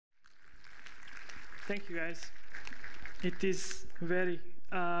Thank you, guys. It is very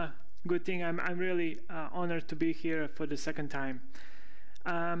good thing. I'm really honored to be here for the second time.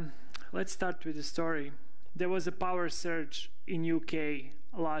 Let's start with the story. There was a power surge in UK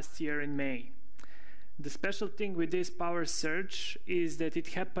last year in May. The special thing with this power surge is that it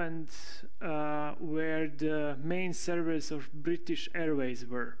happened where the main servers of British Airways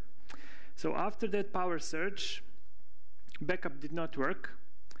were. So after that power surge, backup did not work.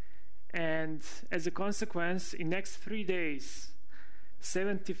 And as a consequence, in the next 3 days,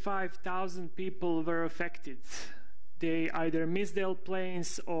 75,000 people were affected. They either missed their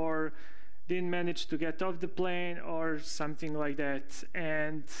planes or didn't manage to get off the plane or something like that.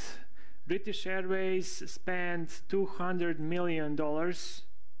 And British Airways spent $200 million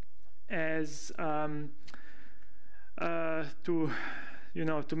as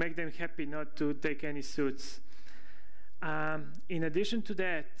to make them happy, not to take any suits. In addition to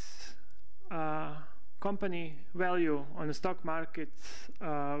that, company value on the stock market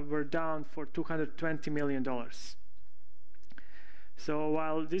were down for $220 million. So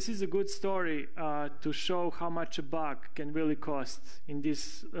while this is a good story to show how much a bug can really cost, in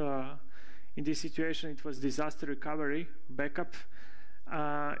this situation it was disaster recovery, backup,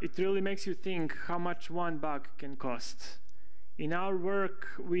 it really makes you think how much one bug can cost. In our work,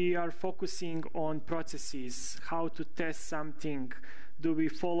 we are focusing on processes, how to test something, do we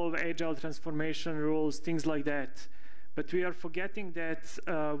follow agile transformation rules, things like that. But we are forgetting that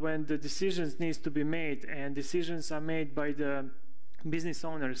when the decisions need to be made, and decisions are made by the business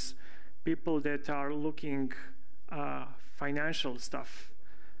owners, people that are looking financial stuff.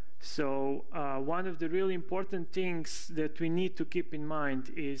 So one of the really important things that we need to keep in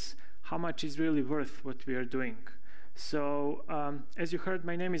mind is how much is really worth what we are doing. So as you heard,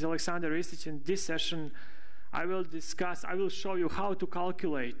 my name is Aleksandar Ristić. In this session, I will show you how to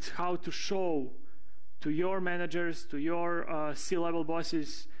calculate, how to show to your managers, to your C-level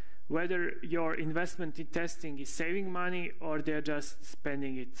bosses, whether your investment in testing is saving money or they're just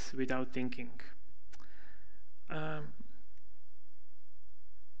spending it without thinking. That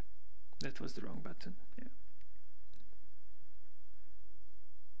was the wrong button. Yeah.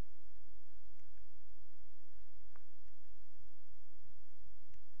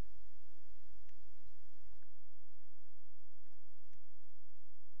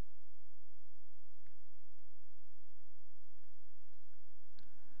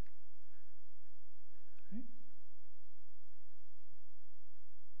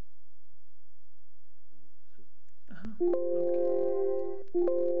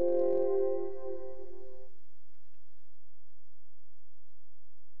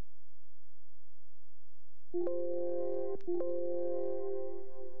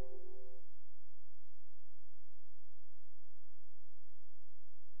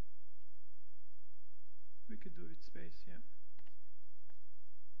 We could do it space, yeah.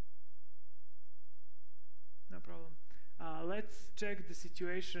 No problem. Let's check the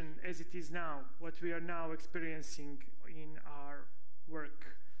situation as it is now, what we are now experiencing in our work.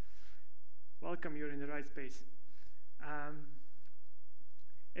 Welcome, you're in the right space.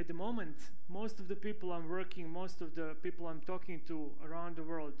 At the moment, most of the people I'm working, most of the people I'm talking to around the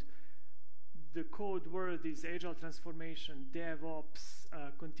world, the code word is agile transformation, DevOps,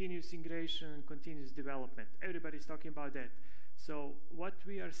 continuous integration, continuous development. Everybody's talking about that. So what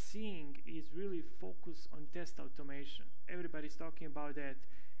we are seeing is really focus on test automation. Everybody's talking about that.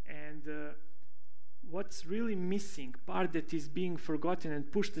 And what's really missing, part that is being forgotten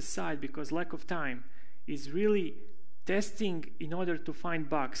and pushed aside because lack of time, is really testing in order to find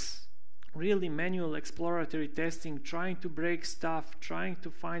bugs. Really manual exploratory testing, trying to break stuff, trying to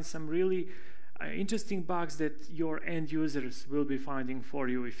find some really interesting bugs that your end users will be finding for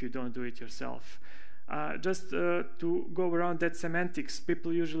you if you don't do it yourself. Just to go around that semantics,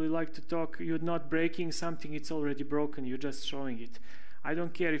 people usually like to talk, you're not breaking something, it's already broken, you're just showing it. I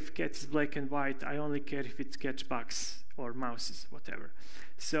don't care if cat is black and white, I only care if it catch bugs or mouses, whatever.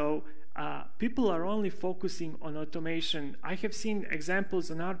 So people are only focusing on automation. I have seen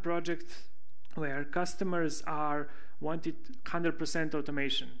examples on our project where customers wanted 100%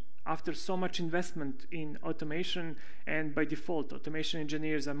 automation. After so much investment in automation, and by default, automation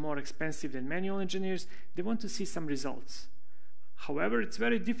engineers are more expensive than manual engineers, they want to see some results. However, it's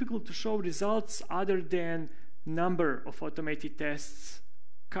very difficult to show results other than number of automated tests,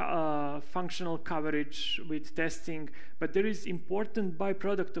 functional coverage with testing, but there is important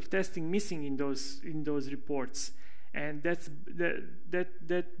byproduct of testing missing in those reports, and that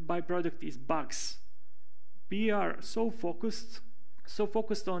byproduct is bugs. We are so focused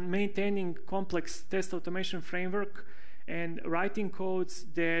on maintaining complex test automation framework and writing codes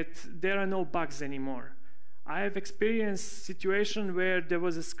that there are no bugs anymore. I have experienced situation where there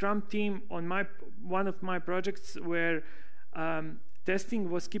was a Scrum team on one of my projects where testing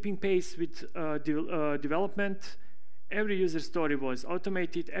was keeping pace with development. Every user story was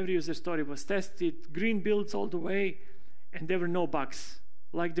automated, every user story was tested, green builds all the way, and there were no bugs.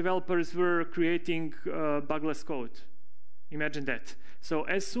 Like developers were creating bugless code. Imagine that. So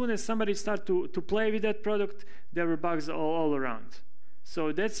as soon as somebody started to play with that product, there were bugs all around.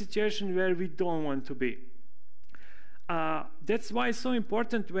 So that's a situation where we don't want to be. That's why it's so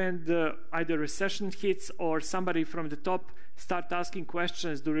important when either recession hits or somebody from the top start asking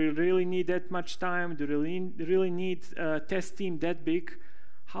questions. Do we really need that much time? Do we really need a test team that big?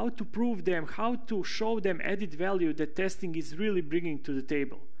 How to prove them, how to show them added value that testing is really bringing to the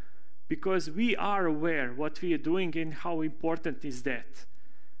table. Because we are aware what we are doing and how important is that.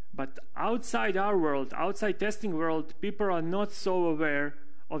 But outside our world, outside testing world, people are not so aware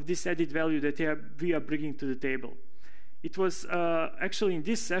of this added value that we are bringing to the table. It was actually in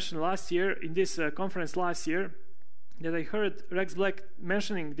this session last year, in this conference last year, that I heard Rex Black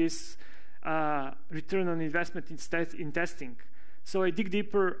mentioning this return on investment in testing. So I dig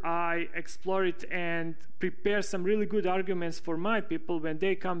deeper, I explore it, and prepare some really good arguments for my people when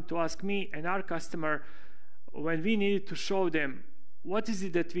they come to ask me and our customer, when we needed to show them what is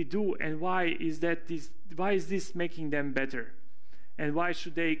it that we do and why is this making them better, and why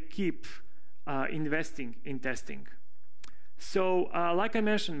should they keep investing in testing. So, like I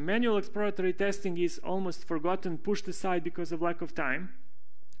mentioned, manual exploratory testing is almost forgotten, pushed aside because of lack of time.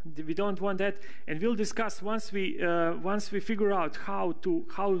 We don't want that, and we'll discuss once we figure out how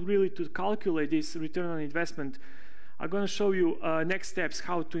really to calculate this return on investment. I'm going to show you next steps,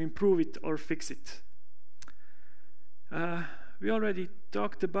 how to improve it or fix it. We already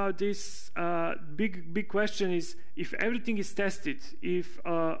talked about this. Big question is, if everything is tested, if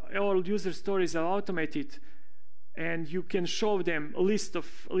all user stories are automated, and you can show them a list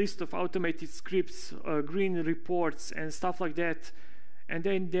of automated scripts, green reports, and stuff like that, and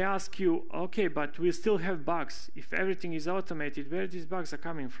then they ask you, okay, but we still have bugs. If everything is automated, where these bugs are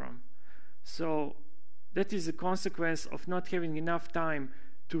coming from? So that is a consequence of not having enough time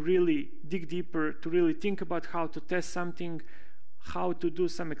to really dig deeper, to really think about how to test something, how to do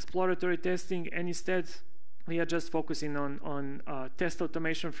some exploratory testing, and instead we are just focusing on test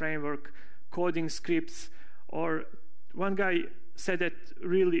automation framework, coding scripts. Or one guy said that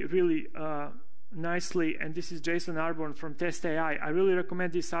really nicely, and this is Jason Arborn from TestAI. I really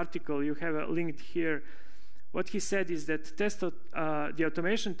recommend this article. You have a link here. What he said is that the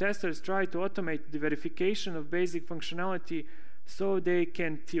automation testers try to automate the verification of basic functionality so they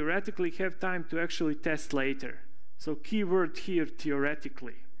can theoretically have time to actually test later. So keyword here,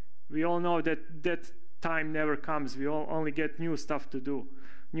 theoretically. We all know that that time never comes. We all only get new stuff to do,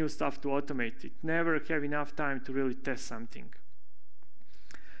 new stuff to automate. It never have enough time to really test something.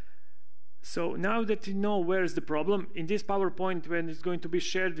 So now that you know where is the problem, in this PowerPoint, when it's going to be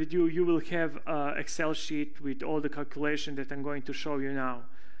shared with you, you will have an Excel sheet with all the calculation that I'm going to show you now.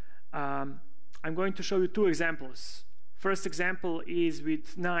 I'm going to show you two examples. First example is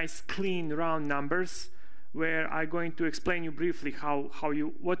with nice, clean, round numbers, where I'm going to explain you briefly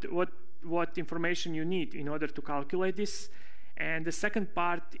what information you need in order to calculate this. And the second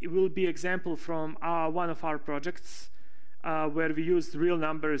part, it will be example from one of our projects, where we used real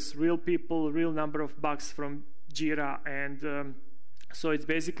numbers, real people, real number of bugs from Jira, and so it's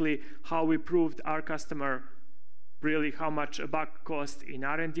basically how we proved our customer really how much a bug cost in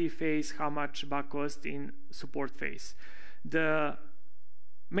R&D phase, how much a bug cost in support phase. The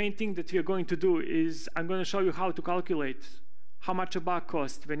main thing that we are going to do is I'm going to show you how to calculate how much a bug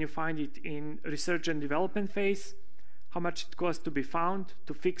costs when you find it in research and development phase, how much it costs to be found,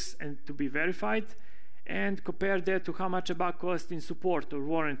 to fix, and to be verified, and compare that to how much a bug costs in support or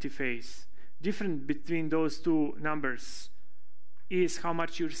warranty phase. Different between those two numbers is how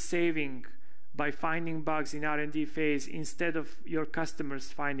much you're saving by finding bugs in R&D phase instead of your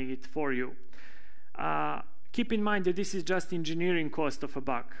customers finding it for you. Keep in mind that this is just engineering cost of a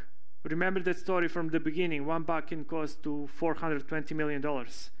bug. Remember that story from the beginning. One bug can cost to $420 million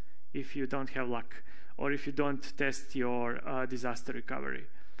if you don't have luck, or if you don't test your disaster recovery.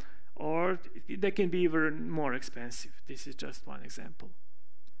 Or they can be even more expensive. This is just one example.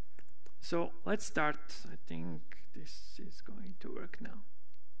 So let's start. I think this is going to work now.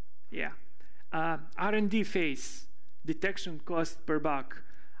 Yeah. R&D phase, detection cost per bug.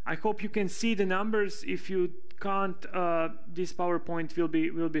 I hope you can see the numbers. If you can't, this PowerPoint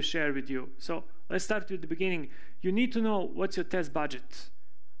will be shared with you. So let's start with the beginning. You need to know what's your test budget.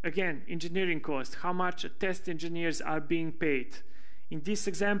 again, engineering cost, how much test engineers are being paid. In this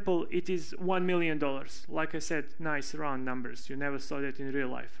example, it is $1 million. Like I said, nice round numbers. You never saw that in real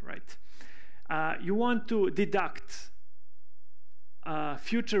life, right? You want to deduct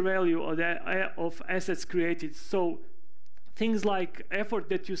future value of assets created. So things like effort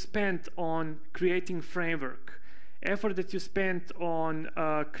that you spent on creating framework, effort that you spent on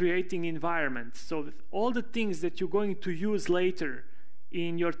creating environment. So all the things that you're going to use later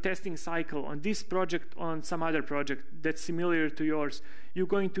in your testing cycle on this project, on some other project that's similar to yours, you're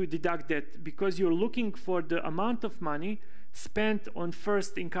going to deduct that because you're looking for the amount of money spent on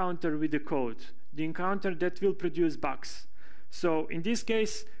first encounter with the code, the encounter that will produce bugs. So in this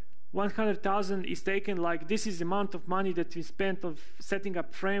case, 100,000 is taken like this is the amount of money that we spent on setting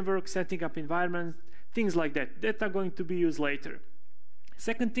up framework, setting up environments, things like that are going to be used later.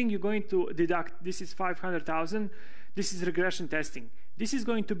 Second thing you're going to deduct, this is 500,000, this is regression testing. This is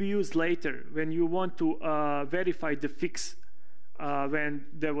going to be used later when you want to verify the fix. When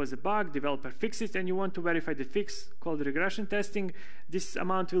there was a bug, developer fixes it, and you want to verify the fix called regression testing. This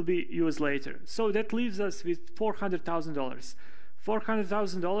amount will be used later. So that leaves us with $400,000.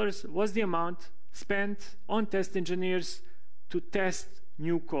 $400,000 was the amount spent on test engineers to test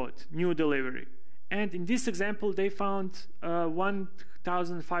new code, new delivery. And in this example, they found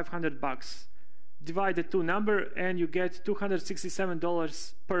 1,500 bugs. Divide the two number and you get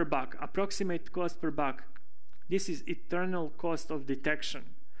 $267 per bug, approximate cost per bug. This is eternal cost of detection.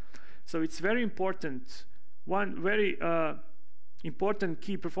 So it's very important. One very important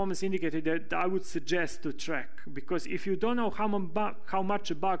key performance indicator that I would suggest to track, because if you don't know how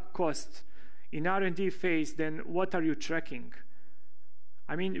much a bug costs in R&D phase, then what are you tracking?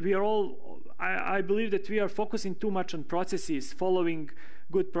 I mean, we are all, I believe that we are focusing too much on processes, following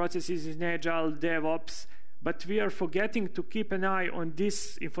good processes in Agile, DevOps, but we are forgetting to keep an eye on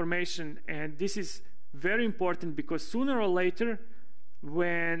this information, and this is very important because sooner or later,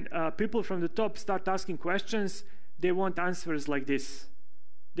 when people from the top start asking questions, they want answers like this.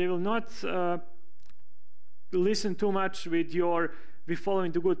 They will not listen too much with we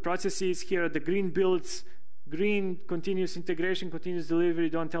following the good processes. Here are the green builds, green continuous integration, continuous delivery,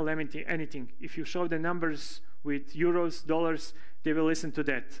 don't tell them anything. If you show the numbers with euros, dollars, they will listen to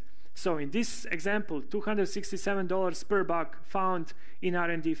that. So in this example, $267 per bug found in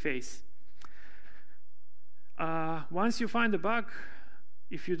R&D phase. Once you find the bug,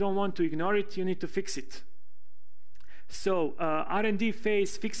 if you don't want to ignore it, you need to fix it. So R&D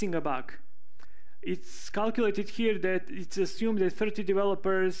phase fixing a bug. It's calculated here that it's assumed that 30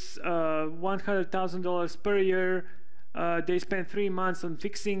 developers, $100,000 per year, they spend 3 months on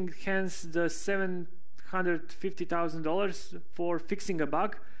fixing, hence the $750,000 for fixing a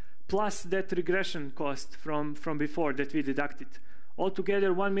bug, plus that regression cost from before that we deducted.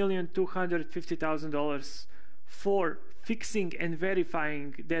 Altogether, $1,250,000 for fixing and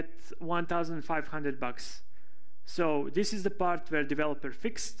verifying that 1,500 bugs. So this is the part where developer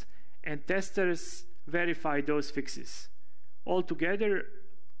fixed and testers verify those fixes. Altogether,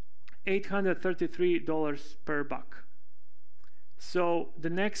 $833 per bug. So the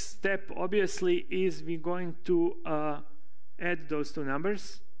next step, obviously, is we're going to add those two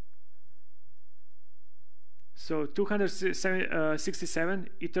numbers. So 267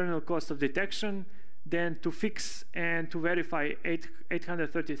 eternal cost of detection, then to fix and to verify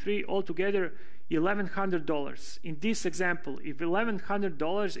 833, altogether $1,100. In this example, if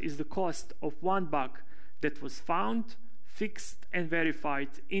 $1,100 is the cost of one bug that was found, fixed, and verified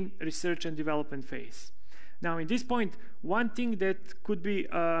in research and development phase. Now, in this point, one thing that could be,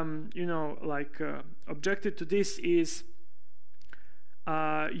 objected to this is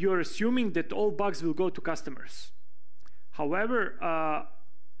you're assuming that all bugs will go to customers. However,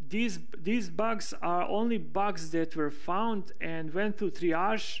 these bugs are only bugs that were found and went through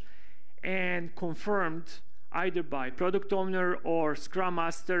triage and confirmed either by product owner or Scrum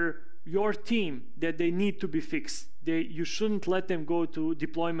Master, your team, that they need to be fixed. You shouldn't let them go to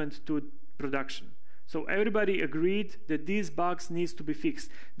deployment to production. So everybody agreed that these bugs needs to be fixed.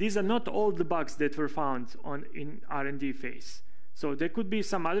 These are not all the bugs that were found in R&D phase. So there could be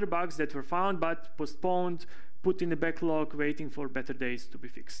some other bugs that were found but postponed, put in the backlog, waiting for better days to be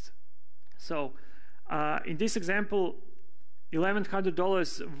fixed. So in this example,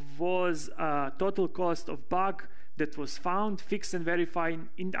 $1,100 was total cost of bug that was found, fixed, and verified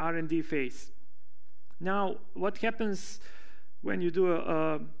in R&D phase. Now, what happens when you do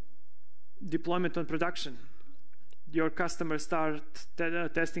a deployment on production? Your customers start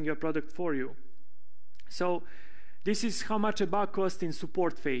testing your product for you. So this is how much a bug costs in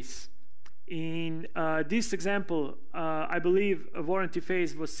support phase. In this example, I believe a warranty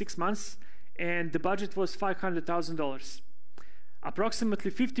phase was 6 months, and the budget was $500,000.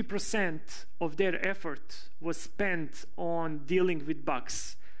 Approximately 50% of their effort was spent on dealing with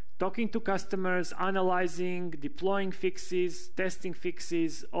bugs, talking to customers, analyzing, deploying fixes, testing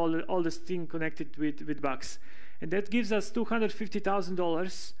fixes, all this thing connected with bugs. And that gives us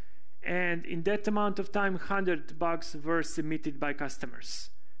 $250,000, and in that amount of time, 100 bugs were submitted by customers,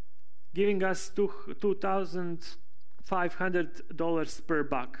 giving us $2,500 per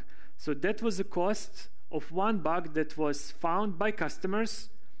bug. So that was the cost of one bug that was found by customers,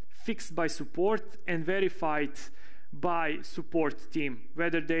 fixed by support, and verified by support team,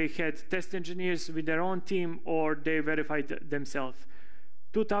 whether they had test engineers with their own team or they verified themselves.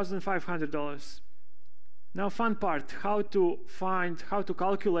 $2,500. Now, fun part, how to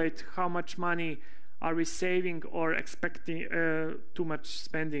calculate how much money are we saving or expecting too much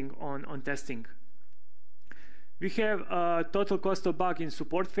spending on testing. We have a total cost of bug in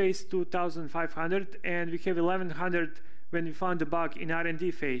support phase, $2,500, and we have $1,100 when we found the bug in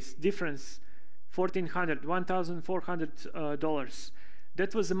R&D phase. Difference, $1,400, $1,400.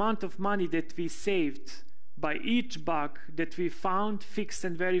 That was the amount of money that we saved by each bug that we found, fixed,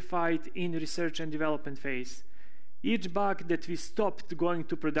 and verified in research and development phase. Each bug that we stopped going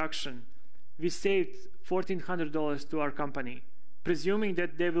to production, we saved $1,400 to our company, presuming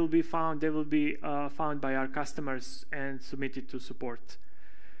that they will be found by our customers and submitted to support.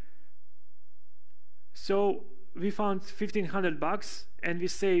 So we found 1,500 bugs, and we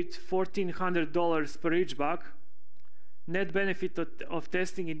saved $1,400 per each bug. Net benefit of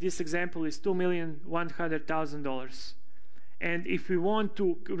testing in this example is $2,100,000. And if we want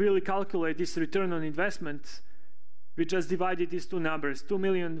to really calculate this return on investment, we just divided these two numbers,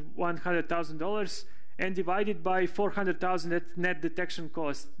 $2,100,000, and divided by 400,000 net detection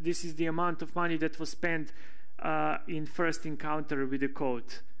cost. This is the amount of money that was spent in first encounter with the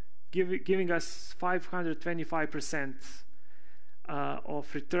code, giving us 525%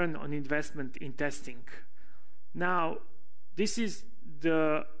 of return on investment in testing. Now, this is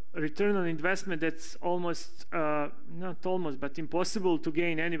the return on investment that's almost, not almost, but impossible to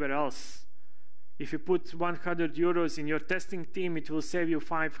gain anywhere else. If you put 100 euros in your testing team, it will save you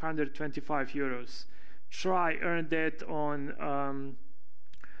 525 euros. Try earn that on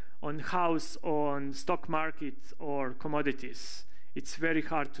house, on stock market, or commodities. It's very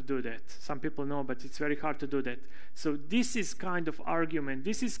hard to do that. Some people know, but it's very hard to do that. So this is kind of argument,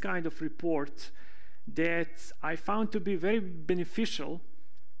 this is kind of report that I found to be very beneficial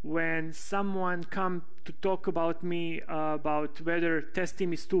when someone come to talk about me about whether test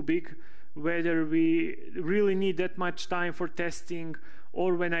team is too big, whether we really need that much time for testing,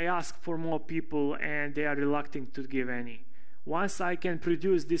 or when I ask for more people and they are reluctant to give any. Once I can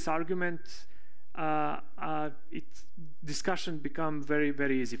produce this argument, discussion become very,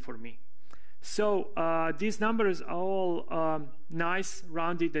 very easy for me. So these numbers are all nice,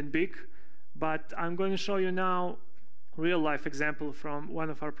 rounded, and big, but I'm going to show you now a real-life example from one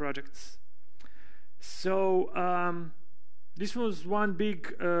of our projects. So this was one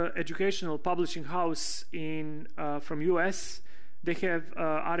big educational publishing house from US. They have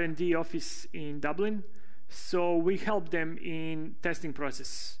R&D office in Dublin, so we helped them in testing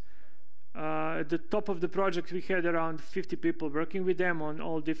process. At the top of the project, we had around 50 people working with them on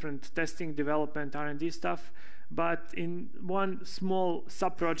all different testing, development, R&D stuff. But in one small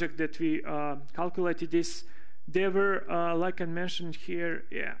sub-project that we calculated this, there were, like I mentioned here,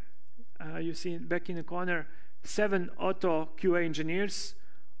 you see back in the corner, 7 auto QA engineers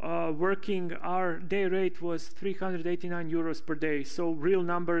working. Our day rate was 389 euros per day. So real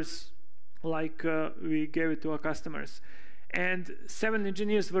numbers like we gave it to our customers. And 7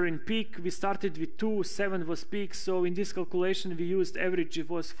 engineers were in peak. We started with 2, 7 was peak. So in this calculation, we used average. It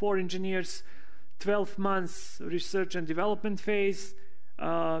was 4 engineers, 12 months research and development phase,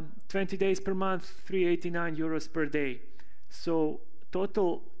 20 days per month, 389 euros per day. So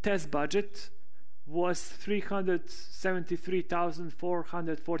total test budget was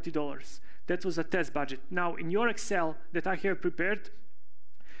 $373,440. That was a test budget. Now, in your Excel that I have prepared,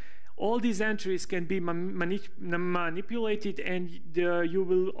 all these entries can be manipulated, and you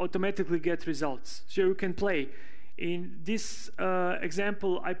will automatically get results. So you can play. In this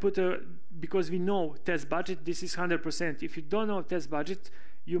example, I put because we know test budget, this is 100%. If you don't know test budget,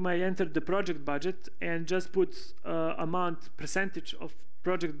 you may enter the project budget and just put percentage of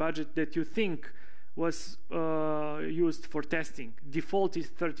project budget that you think was used for testing. Default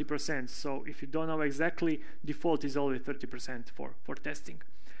is 30%. So if you don't know exactly, default is always 30% for testing.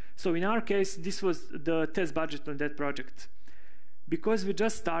 So in our case, this was the test budget on that project. because we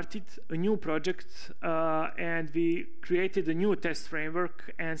just started a new project and we created a new test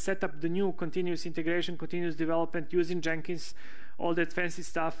framework and set up the new continuous integration, continuous development using Jenkins, all that fancy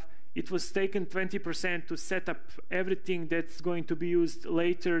stuff, it was taken 20% to set up everything that's going to be used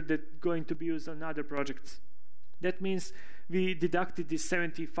later, that's going to be used on other projects. That means we deducted this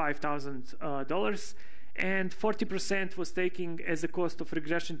 $75,000 and 40% was taken as a cost of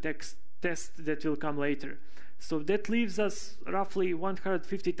regression test that will come later. So that leaves us roughly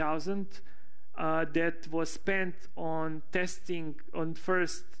 $150,000 that was spent on testing on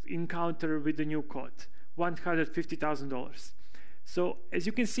first encounter with the new code, $150,000. So as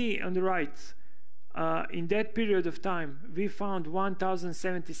you can see on the right, in that period of time, we found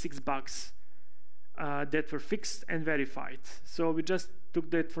 1,076 bugs that were fixed and verified. So we just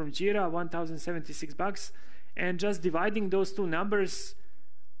took that from Jira, 1,076 bugs, and just dividing those two numbers,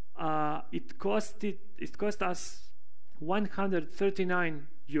 it cost us 139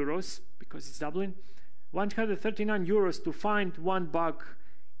 euros, because it's Dublin, 139 euros to find one bug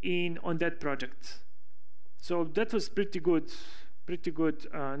on that project. So that was pretty good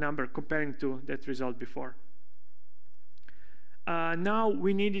number comparing to that result before. Now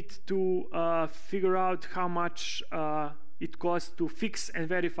we needed to figure out how much it costs to fix and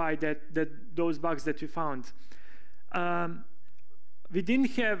verify those bugs that we found. We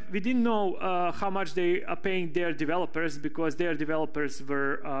didn't know how much they are paying their developers, because their developers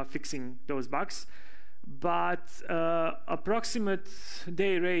were fixing those bugs. But approximate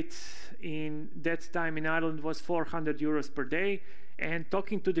day rate in that time in Ireland was 400 euros per day. And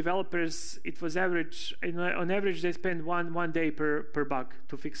talking to developers, it was average. On average, they spend one day per bug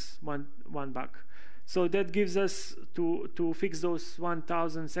to fix one bug. So that gives us to fix those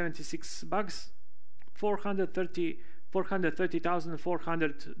 1,076 bugs,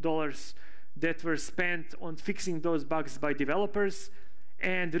 $430,400 that were spent on fixing those bugs by developers,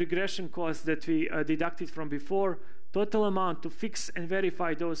 and regression costs that we deducted from before. Total amount to fix and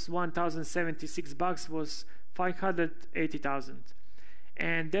verify those 1,076 bugs was $580,000.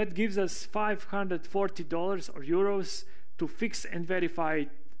 And that gives us $540 or euros to fix and verify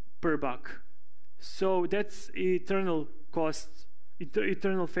per bug. So that's eternal cost,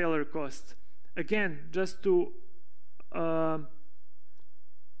 eternal failure cost. Again, just to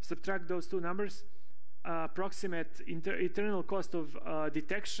subtract those two numbers, approximate eternal cost of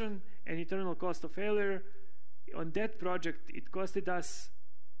detection and eternal cost of failure. On that project, it costed us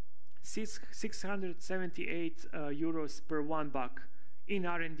 678 euros per one bug in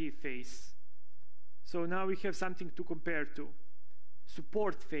R&D phase. So now we have something to compare to.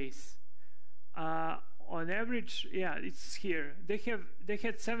 Support phase. On average, yeah, it's here. They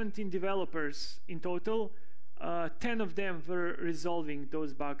had 17 developers in total. 10 of them were resolving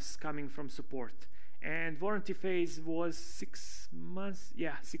those bugs coming from support. And warranty phase was 6 months.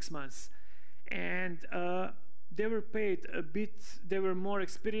 Yeah, 6 months. And they were paid a bit. They were more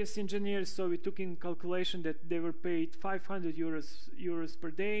experienced engineers, so we took in calculation that they were paid 500 euros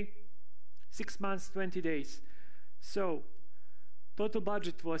per day, 6 months, 20 days. So total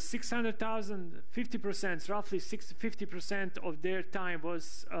budget was 600,000. 50%, roughly 50% of their time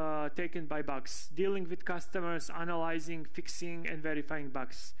was taken by bugs, dealing with customers, analyzing, fixing, and verifying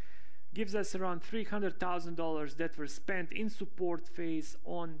bugs. Gives us around $300,000 that were spent in support phase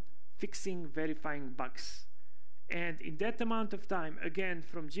on fixing, verifying bugs. And in that amount of time, again,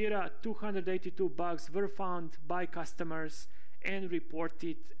 from Jira, 282 bugs were found by customers and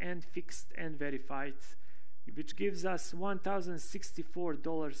reported and fixed and verified, which gives us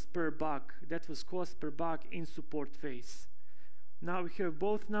 $1,064 per bug. That was cost per bug in support phase. Now we have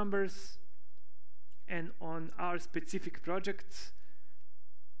both numbers, and on our specific project,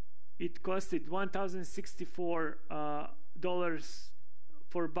 it costed $1,064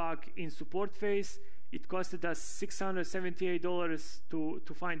 for bug in support phase. It costed us $678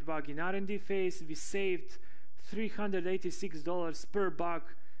 to find bug in R&D phase. We saved $386 per bug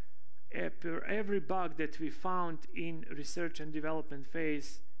per every bug that we found in research and development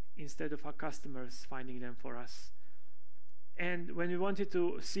phase, instead of our customers finding them for us. And when we wanted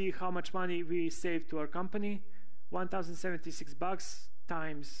to see how much money we saved to our company, 1,076 bugs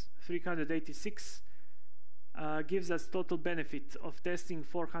times 386 gives us total benefit of testing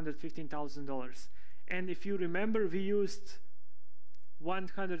 $415,000. And if you remember, we used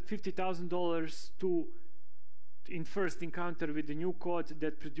 $150,000 in first encounter with the new code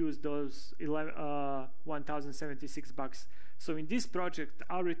that produced those 1,076 bugs. So in this project,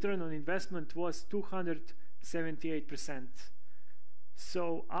 our return on investment was 278%.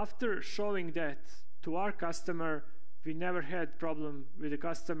 So after showing that to our customer, we never had problem with the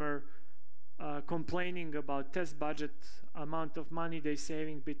customer complaining about test budget, amount of money they're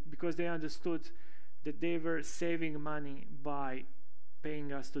saving, because they understood that they were saving money by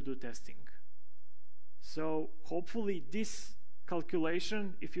paying us to do testing. So hopefully this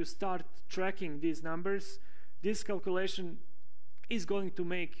calculation, if you start tracking these numbers, this calculation is going to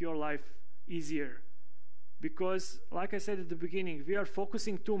make your life easier. Because, like I said at the beginning, we are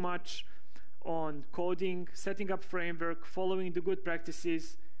focusing too much on coding, setting up framework, following the good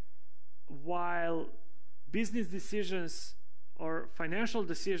practices, while business decisions or financial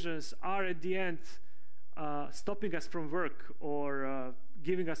decisions are at the end stopping us from work or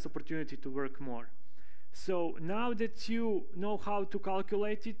giving us opportunity to work more. So now that you know how to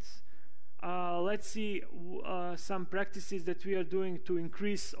calculate it, let's see some practices that we are doing to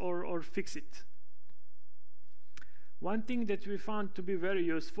increase or fix it. One thing that we found to be very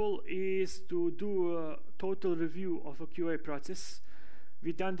useful is to do a total review of a QA process.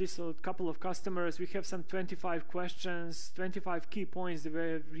 We've done this with a couple of customers. We have some 25 questions, 25 key points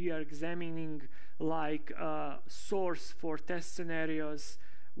that we are examining, like source for test scenarios,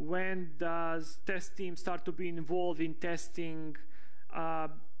 when does test team start to be involved in testing,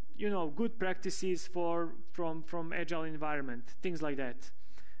 you know, good practices from agile environment, things like that.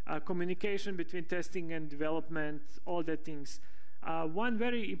 Communication between testing and development, all that things. One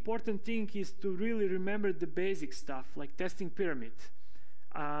very important thing is to really remember the basic stuff, like testing pyramid.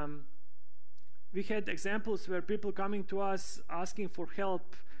 We had examples where people coming to us asking for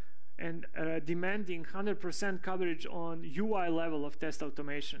help and demanding 100% coverage on UI level of test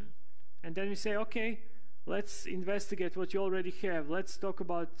automation. And then we say, okay, let's investigate what you already have. Let's talk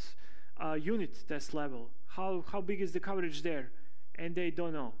about unit test level. How big is the coverage there? And they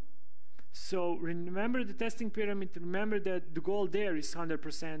don't know. So remember the testing pyramid, remember that the goal there is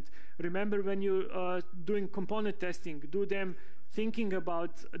 100%. Remember when you're doing component testing, do them thinking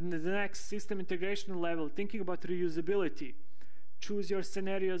about the next system integration level, thinking about reusability. Choose your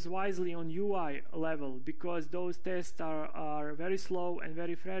scenarios wisely on UI level, because those tests are very slow and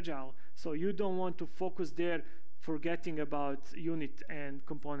very fragile. So you don't want to focus there, forgetting about unit and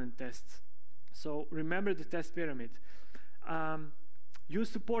component tests. So remember the test pyramid. Use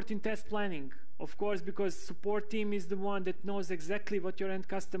support in test planning, of course, because support team is the one that knows exactly what your end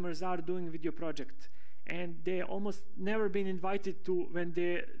customers are doing with your project. And they almost never been invited to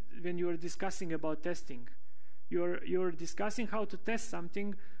when you are discussing about testing. You're discussing how to test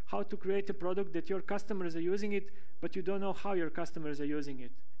something, how to create a product that your customers are using it, but you don't know how your customers are using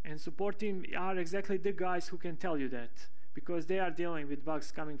it. And support team are exactly the guys who can tell you that, because they are dealing with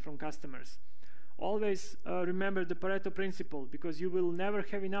bugs coming from customers. Always remember the Pareto principle, because you will never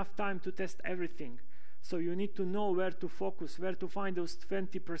have enough time to test everything. So you need to know where to focus, where to find those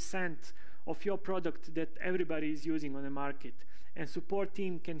 20% of your product that everybody is using on the market. And support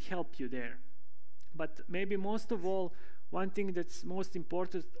team can help you there. But maybe most of all, one thing that's more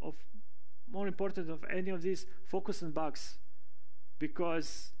important of any of these, focus on bugs.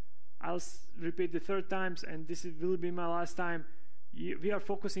 Because I'll repeat the third time, and this will be my last time, we are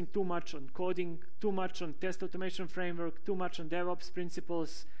focusing too much on coding, too much on test automation framework, too much on DevOps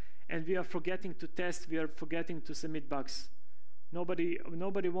principles, and we are forgetting to test, we are forgetting to submit bugs. Nobody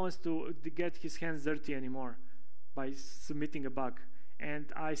wants to get his hands dirty anymore by submitting a bug.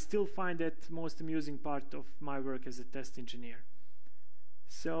 And I still find that most amusing part of my work as a test engineer.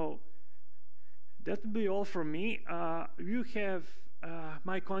 So that will be all from me. You have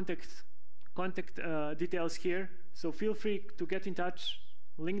my contact details here, so feel free to get in touch,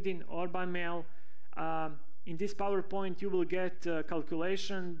 LinkedIn or by mail. In this PowerPoint, you will get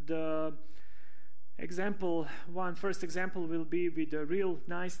calculation. The first example will be with a real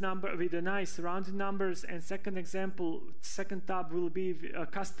nice number, with a nice rounded numbers, and second tab will be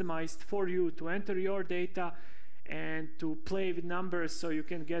customized for you to enter your data and to play with numbers, so you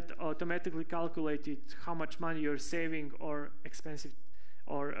can get automatically calculated how much money you're saving or expensive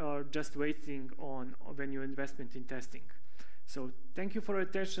or just waiting on when you investment in testing. So thank you for your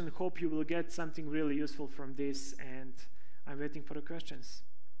attention. Hope you will get something really useful from this, and I'm waiting for the questions.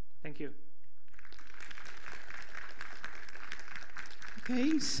 Thank you.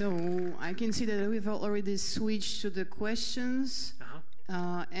 Okay, so I can see that we've already switched to the questions,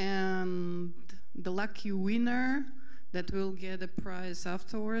 and the lucky winner that will get a prize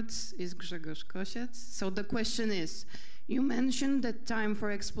afterwards is Grzegorz Kosiec. So the question is, you mentioned that time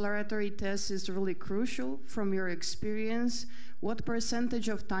for exploratory tests is really crucial. From your experience, what percentage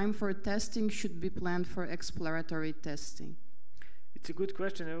of time for testing should be planned for exploratory testing? It's a good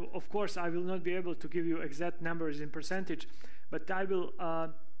question. Of course, I will not be able to give you exact numbers in percentage, but I will.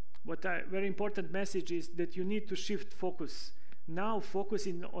 Very important message is that you need to shift focus. now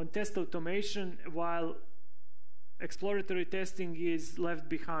focusing on test automation while exploratory testing is left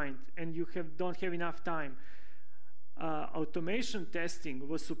behind and you don't have enough time. Automation testing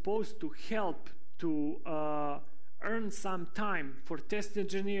was supposed to help to earn some time for test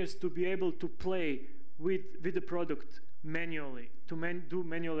engineers to be able to play with the product manually, to do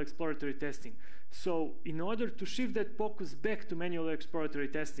manual exploratory testing. So in order to shift that focus back to manual exploratory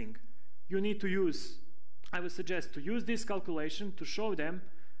testing, you need to use, I would suggest to use this calculation to show them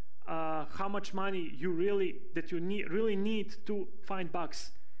how much money you really need to find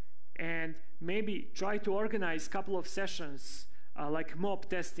bugs, and maybe try to organize a couple of sessions like mob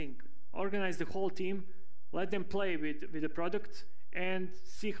testing. Organize the whole team, let them play with the product, and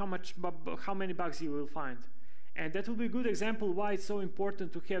see how many bugs you will find. And that will be a good example why it's so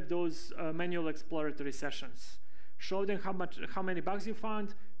important to have those manual exploratory sessions. Show them how many bugs you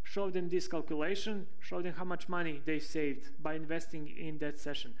found, show them this calculation, show them how much money they saved by investing in that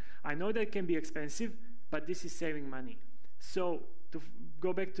session. I know that can be expensive, but this is saving money. So to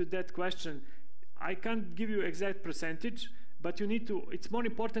go back to that question, I can't give you exact percentage, but you need to, it's more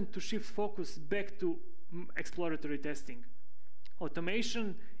important to shift focus back to exploratory testing.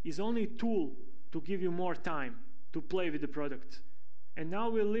 Automation is only a tool to give you more time to play with the product. And now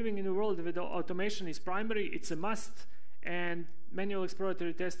we're living in a world where the automation is primary, it's a must, and manual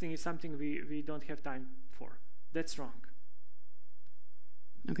exploratory testing is something we don't have time for. That's wrong.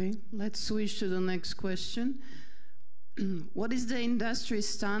 Okay, let's switch to the next question. What is the industry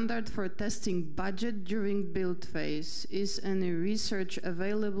standard for testing budget during build phase? Is any research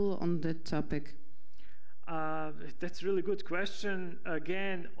available on that topic? That's a really good question.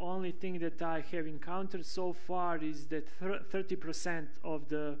 Again, only thing that I have encountered so far is that 30% of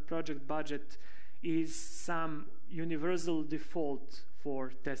the project budget is some universal default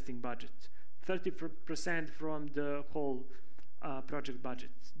for testing budget. 30% from the whole project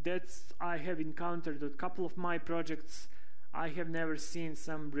budget. I have encountered a couple of my projects. I have never seen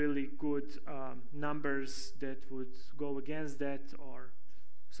some really good numbers that would go against that, or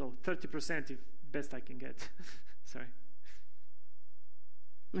so 30% if best I can get. Sorry.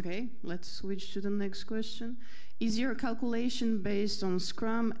 Okay, let's switch to the next question. Is your calculation based on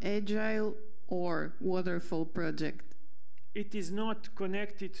Scrum, Agile, or Waterfall project? It is not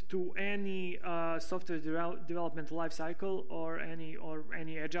connected to any software development lifecycle or any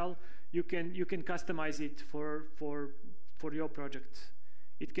Agile. You can customize it for your project.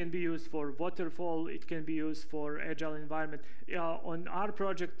 It can be used for Waterfall. It can be used for Agile environment. On our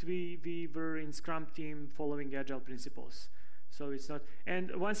project, we were in Scrum team following Agile principles. So it's not.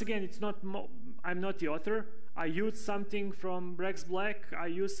 And once again, it's not. I'm not the author. I used something from Rex Black. I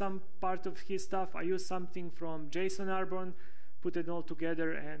used some part of his stuff. I used something from Jason Arbon, put it all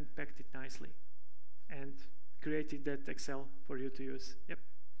together and packed it nicely, and created that Excel for you to use. Yep.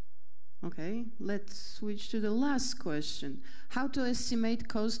 Okay, let's switch to the last question. How to estimate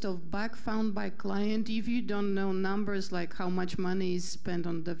cost of bug found by client if you don't know numbers like how much money is spent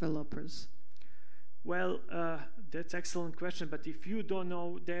on developers? Well, that's an excellent question, but if you don't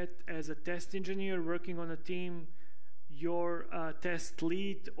know that as a test engineer working on a team, your test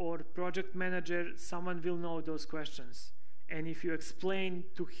lead or project manager, someone will know those questions. And if you explain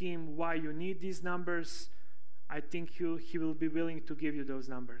to him why you need these numbers, I think he will be willing to give you those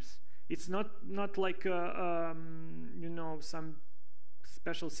numbers. It's not like you know, some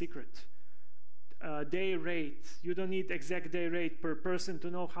special secret. Day rate. You don't need exact day rate per person to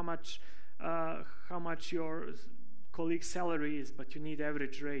know how much your colleague's salary is, but you need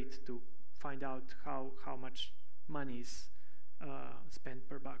average rate to find out how much money is spent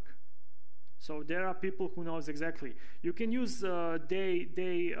per bug. So there are people who knows exactly. You can use day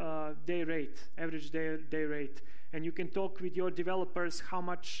rate, average day rate, and you can talk with your developers how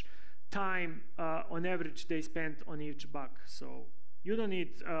much time on average they spend on each bug. So you don't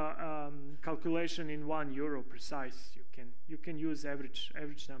need calculation in €1 precise. You can use average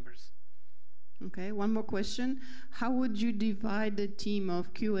numbers. Okay, one more question. How would you divide the team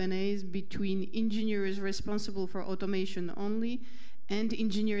of Q&As between engineers responsible for automation only and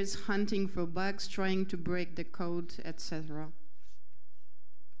engineers hunting for bugs, trying to break the code, etc.?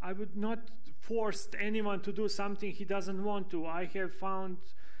 I would not force anyone to do something he doesn't want to. I have found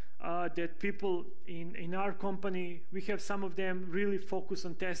that people in our company, we have some of them really focus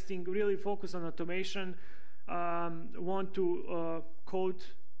on testing, really focus on automation, want to code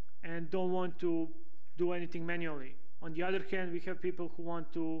and don't want to do anything manually. On the other hand, we have people who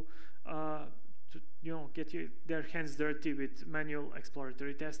want to get their hands dirty with manual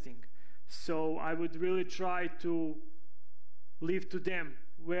exploratory testing. So I would really try to leave to them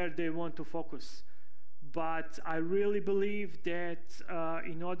where they want to focus. but I really believe that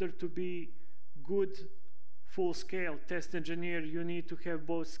in order to be good full-scale test engineer, you need to have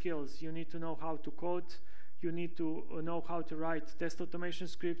both skills. You need to know how to code, you need to know how to write test automation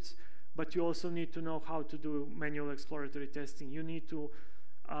scripts, but you also need to know how to do manual exploratory testing. You need to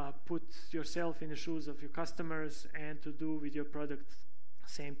put yourself in the shoes of your customers and to do with your product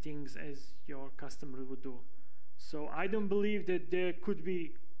same things as your customer would do. So I don't believe that there could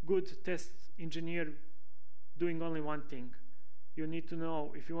be good test engineer doing only one thing. You need to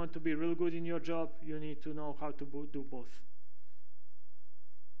know, if you want to be real good in your job, you need to know how to do both.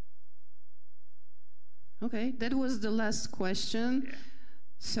 Okay, that was the last question. Yeah.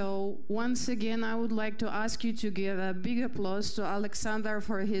 So once again, I would like to ask you to give a big applause to Aleksandar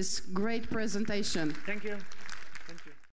for his great presentation. Thank you.